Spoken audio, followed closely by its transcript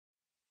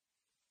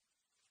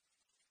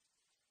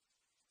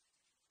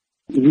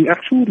The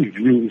actual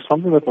review is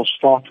something that was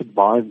started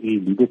by the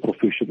legal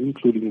profession,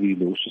 including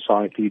the Law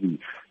Society, the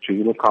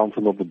General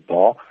Counsel of the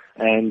Bar,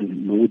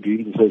 and Law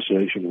Deans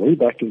Association way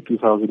back in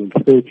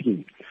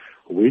 2013,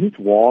 when it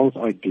was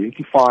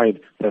identified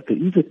that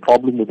there is a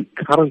problem with the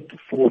current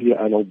 4-year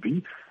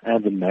LLB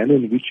and the manner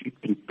in which it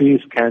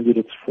prepares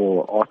candidates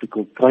for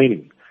article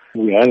training.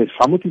 We had a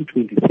summit in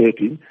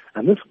 2013,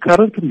 and this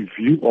current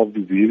review of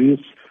the various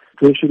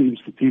tertiary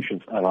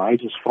institutions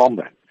arises from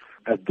that.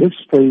 At this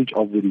stage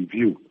of the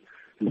review,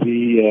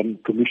 the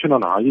Commission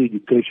on Higher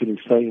Education is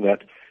saying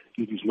that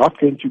it is not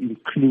going to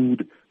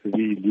include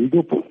the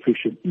legal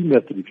profession in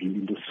that review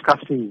in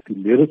discussing the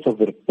merits of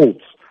the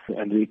reports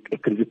and the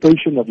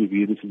accreditation of the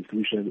various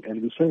institutions,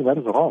 and we're saying that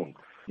is wrong.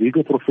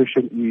 Legal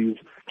profession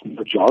is the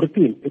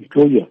majority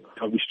employer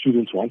of the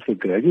students once they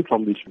graduate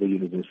from this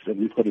university, and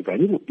we've got a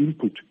valuable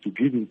input to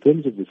give in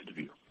terms of this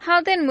review.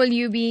 How then will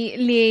you be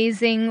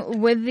liaising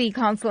with the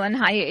Council on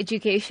Higher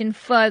Education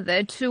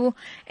further to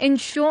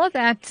ensure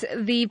that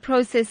the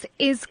process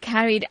is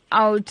carried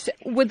out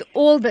with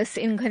all this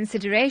in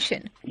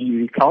consideration?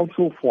 The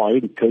Council for Higher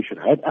Education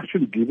had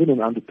actually given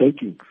an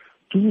undertaking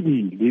to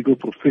the legal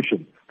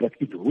profession that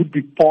it would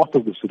be part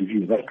of this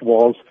review. That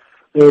was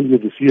earlier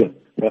this year.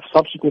 They have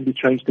subsequently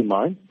changed their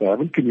mind. They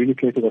haven't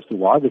communicated as to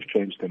why they've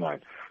changed their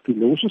mind. The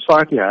Law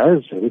Society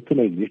has written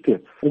a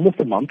letter almost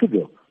a month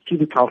ago to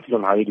the Council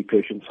on Higher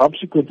Education,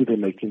 subsequent to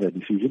them making that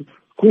decision,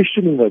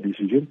 questioning that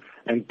decision,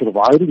 and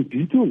providing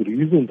detailed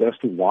reasons as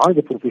to why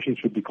the profession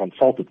should be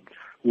consulted.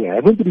 We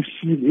haven't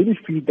received any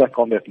feedback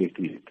on that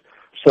letter yet.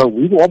 So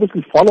we will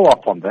obviously follow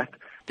up on that.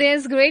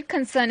 There's great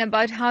concern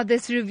about how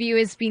this review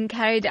is being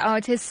carried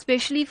out,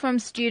 especially from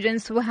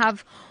students who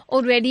have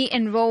already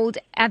enrolled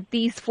at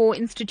these 4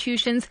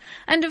 institutions,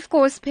 and of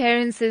course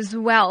parents as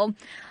well.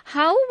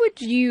 How would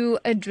you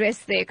address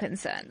their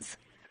concerns?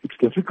 It's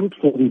difficult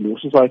for the Law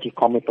Society to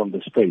comment on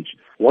this stage.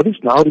 What is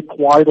now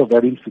required of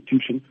that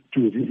institution to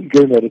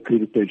regain that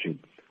accreditation?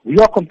 We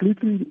are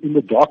completely in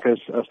the dark as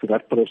to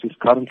that process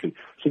currently,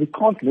 so we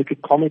can't make a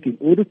comment in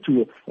order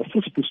to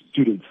assist the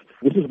students.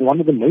 This is one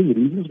of the main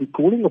reasons we're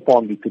calling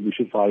upon the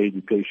Commission for Higher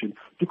Education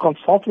to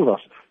consult with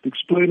us, to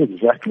explain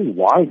exactly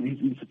why these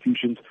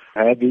institutions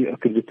had their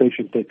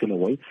accreditation taken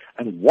away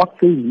and what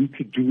they need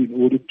to do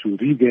in order to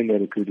regain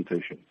that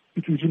accreditation.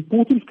 It is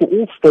important for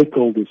all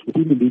stakeholders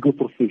within the legal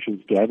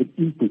professions to have an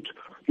input.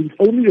 It's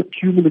only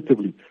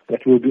accumulatively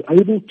that we'll be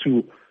able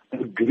to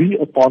agree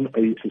upon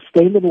a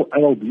sustainable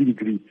LLB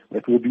degree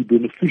that will be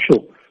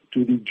beneficial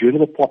to the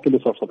general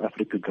populace of South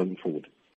Africa going forward.